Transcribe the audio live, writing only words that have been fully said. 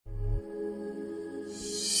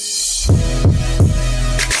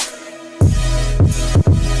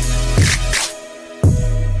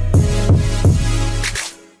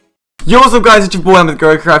Yo, what's up guys, it's your boy, I'm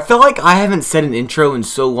NickArg. I feel like I haven't said an intro in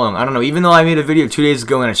so long. I don't know, even though I made a video 2 days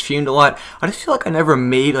ago and I streamed a lot, I just feel like I never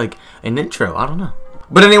made like an intro. I don't know.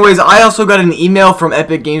 But anyways, I also got an email from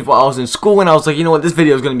Epic Games while I was in school, and I was like, you know what, this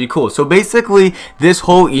video is going to be cool. So basically, this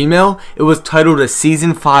whole email, it was titled a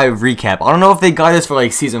Season 5 recap. I don't know if they got this for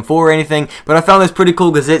like Season 4 or anything, but I found this pretty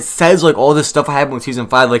cool because it says like all this stuff I happened with Season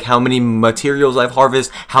 5, like how many materials I've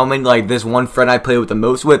harvested, how many like this one friend I play with the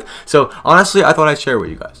most with. So honestly, I thought I'd share it with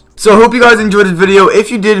you guys. So I hope you guys enjoyed this video.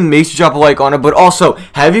 If you did, make sure to drop a like on it. But also,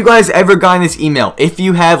 have you guys ever gotten this email? If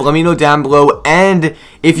you have, let me know down below. And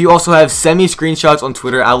if you also have, send me screenshots on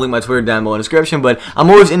Twitter. I'll link my Twitter down below in the description. But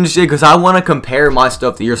I'm always interested because I want to compare my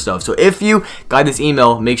stuff to your stuff. So if you got this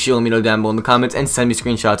email, make sure you let me know down below in the comments and send me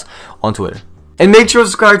screenshots on Twitter. And make sure to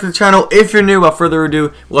subscribe to the channel if you're new. Without further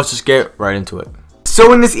ado, let's just get right into it.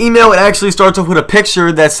 So in this email, it actually starts off with a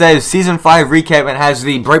picture that says Season 5 recap and has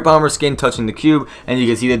the Bright Bomber skin touching the cube, and you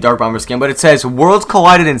can see the Dark Bomber skin, but it says, Worlds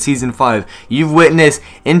collided in Season 5. You've witnessed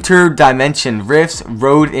interdimension rifts,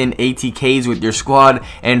 rode in ATKs with your squad,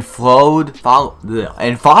 and followed the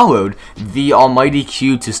almighty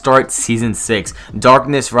cube to start Season 6.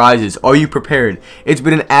 Darkness rises. Are you prepared? It's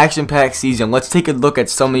been an action-packed season. Let's take a look at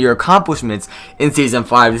some of your accomplishments in Season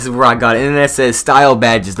 5. This is where I got it, and then it says Style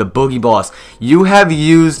Badges, the Boogie Boss. You have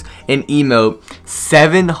used an emote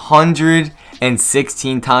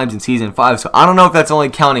 716 times in Season 5, so I don't know if that's only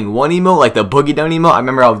counting one emote, like the Boogie Down emote. I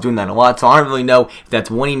remember I was doing that a lot, so I don't really know if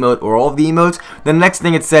that's one emote or all of the emotes. The next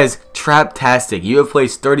thing it says, Trap-tastic. You have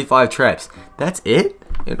placed 35 traps. That's it?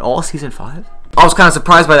 In all Season 5? I was kind of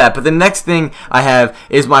surprised by that, but the next thing I have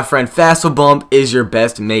is my friend Fastlebump is your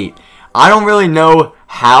best mate. I don't really know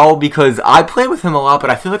how, because I play with him a lot, but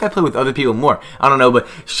I feel like I play with other people more. I don't know, but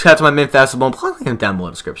shout out to my man Fastlebump. Link him down below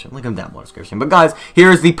in the description. Link him down below in the description. But guys,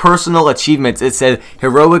 here is the personal achievements. It says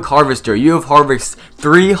Heroic Harvester. You have harvested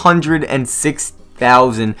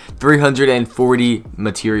 306,340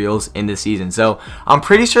 materials in this season. So I'm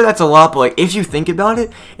pretty sure that's a lot, but like if you think about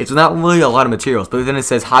it, it's not really a lot of materials. But then it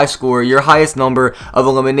says high score. Your highest number of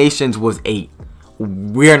eliminations was 8.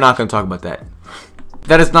 We're not going to talk about that.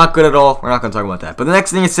 That is not good at all. We're not going to talk about that. But the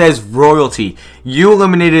next thing it says, royalty. You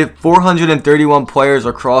eliminated 431 players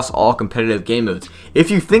across all competitive game modes. If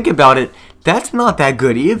you think about it, that's not that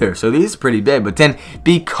good either. So this is pretty big. But then,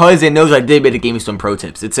 because it knows I did it, it gave me some pro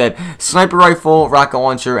tips. It said, sniper rifle, rocket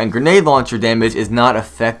launcher, and grenade launcher damage is not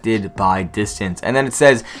affected by distance. And then it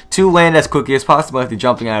says, to land as quickly as possible after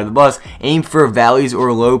jumping out of the bus, aim for valleys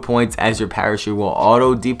or low points as your parachute will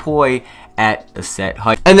auto-deploy at a set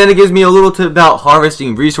height. And then it gives me a little tip about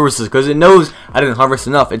harvesting resources because it knows I didn't harvest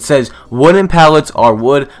enough. It says wooden pallets are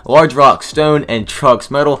wood, large rocks, stone, and trucks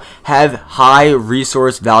metal have high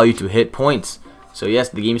resource value to hit points. So yes,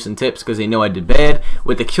 they gave me some tips because they know I did bad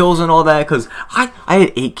with the kills and all that, because I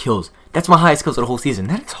had 8 kills. That's my highest kills of the whole season.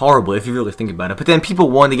 That is horrible if you really think about it. But then people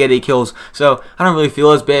wanted to get 8 kills, so I don't really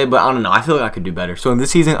feel as bad, but I don't know. I feel like I could do better. So in this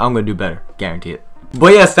season, I'm going to do better. Guarantee it.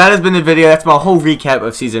 But yes, that has been the video. That's my whole recap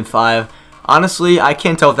of Season 5. Honestly, I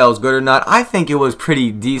can't tell if that was good or not. I think it was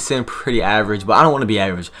pretty decent, pretty average, but I don't want to be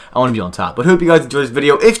average. I want to be on top. But hope you guys enjoyed this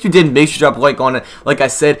video. If you did, make sure to drop a like on it. Like I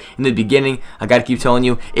said in the beginning, I got to keep telling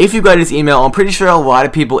you, if you got this email, I'm pretty sure a lot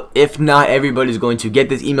of people, if not everybody's going to get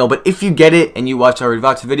this email. But if you get it and you watch our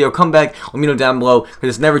Revox video, come back, let me know down below, because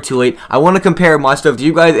it's never too late. I want to compare my stuff to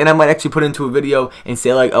you guys, and I might actually put it into a video and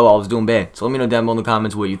say like, oh, I was doing bad. So let me know down below in the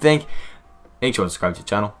comments what you think. Make sure to subscribe to the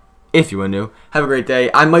channel if you are new. Have a great day.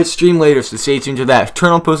 I might stream later, so stay tuned to that.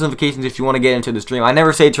 Turn on post notifications if you want to get into the stream. I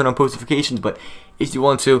never say turn on post notifications, but if you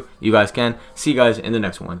want to, you guys can. See you guys in the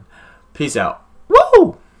next one. Peace out.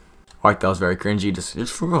 Woo! Alright, that was very cringy. Just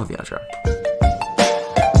for real, the outro.